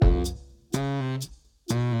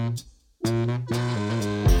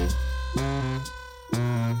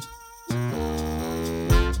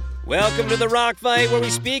Welcome to the Rock Fight, where we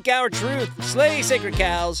speak our truth, slay sacred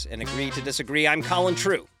cows, and agree to disagree. I'm Colin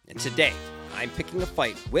True, and today I'm picking a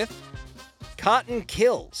fight with Cotton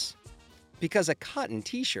Kills, because a cotton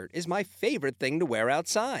t-shirt is my favorite thing to wear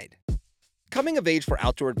outside. Coming of age for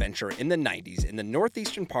outdoor adventure in the 90s in the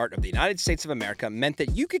northeastern part of the United States of America meant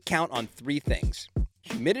that you could count on three things: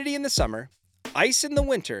 humidity in the summer, ice in the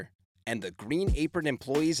winter, and the green apron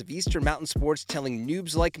employees of Eastern Mountain Sports telling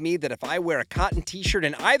noobs like me that if I wear a cotton t-shirt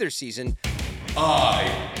in either season,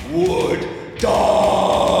 I would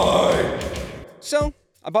die. So,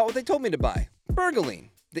 I bought what they told me to buy, Bergaline,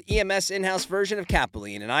 the EMS in-house version of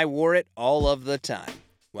Capeline, and I wore it all of the time.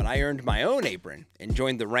 When I earned my own apron and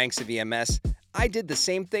joined the ranks of EMS, I did the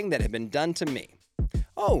same thing that had been done to me.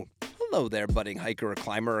 Oh, hello there, budding hiker or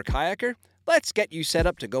climber or kayaker. Let's get you set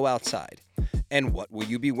up to go outside. And what will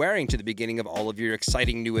you be wearing to the beginning of all of your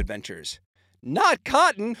exciting new adventures? Not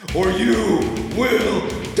cotton, or you will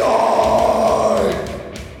die!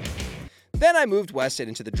 Then I moved west and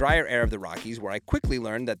into the drier air of the Rockies, where I quickly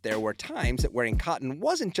learned that there were times that wearing cotton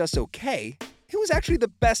wasn't just okay, it was actually the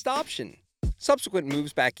best option. Subsequent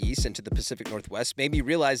moves back east into the Pacific Northwest made me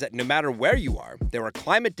realize that no matter where you are, there are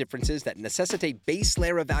climate differences that necessitate base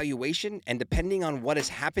layer evaluation, and depending on what is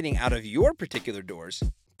happening out of your particular doors,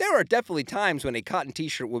 there are definitely times when a cotton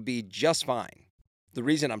t-shirt will be just fine. The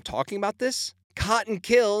reason I'm talking about this? Cotton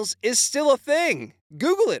Kills is still a thing.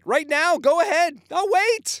 Google it right now. Go ahead. I'll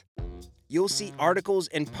wait. You'll see articles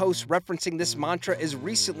and posts referencing this mantra as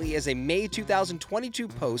recently as a May 2022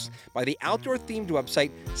 post by the outdoor-themed website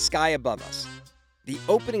Sky Above Us. The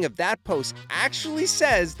opening of that post actually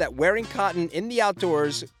says that wearing cotton in the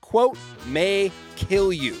outdoors, quote, may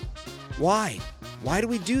kill you. Why? Why do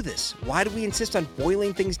we do this? Why do we insist on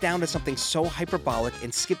boiling things down to something so hyperbolic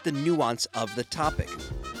and skip the nuance of the topic?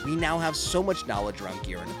 We now have so much knowledge around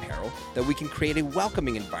gear and apparel that we can create a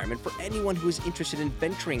welcoming environment for anyone who is interested in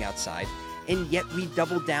venturing outside, and yet we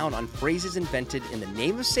double down on phrases invented in the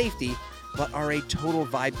name of safety but are a total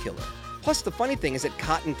vibe killer. Plus, the funny thing is that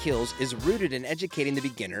Cotton Kills is rooted in educating the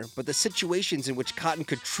beginner, but the situations in which cotton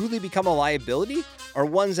could truly become a liability are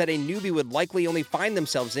ones that a newbie would likely only find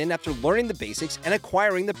themselves in after learning the basics and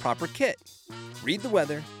acquiring the proper kit. Read the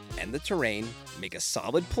weather and the terrain, make a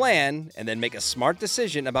solid plan, and then make a smart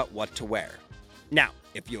decision about what to wear. Now,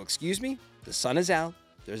 if you'll excuse me, the sun is out,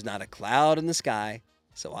 there's not a cloud in the sky,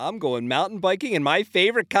 so I'm going mountain biking in my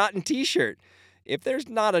favorite cotton t-shirt. If there's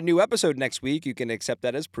not a new episode next week, you can accept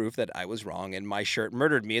that as proof that I was wrong and my shirt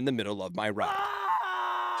murdered me in the middle of my ride.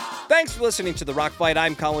 Thanks for listening to The Rock Fight.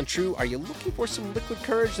 I'm Colin True. Are you looking for some liquid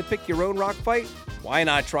courage to pick your own rock fight? Why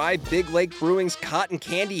not try Big Lake Brewing's Cotton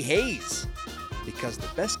Candy Haze? Because the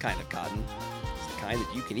best kind of cotton is the kind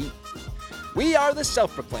that you can eat. We are the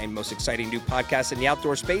self-proclaimed most exciting new podcast in the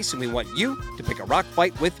outdoor space, and we want you to pick a rock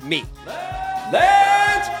fight with me.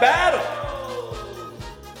 Let's battle!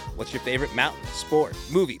 What's your favorite mountain, sport,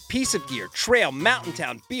 movie, piece of gear, trail, mountain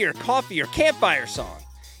town, beer, coffee, or campfire song?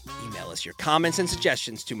 Email us your comments and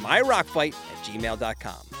suggestions to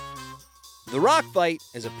myrockfight@gmail.com. The Rock Fight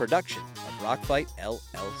is a production of Rock Fight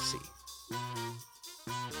LLC.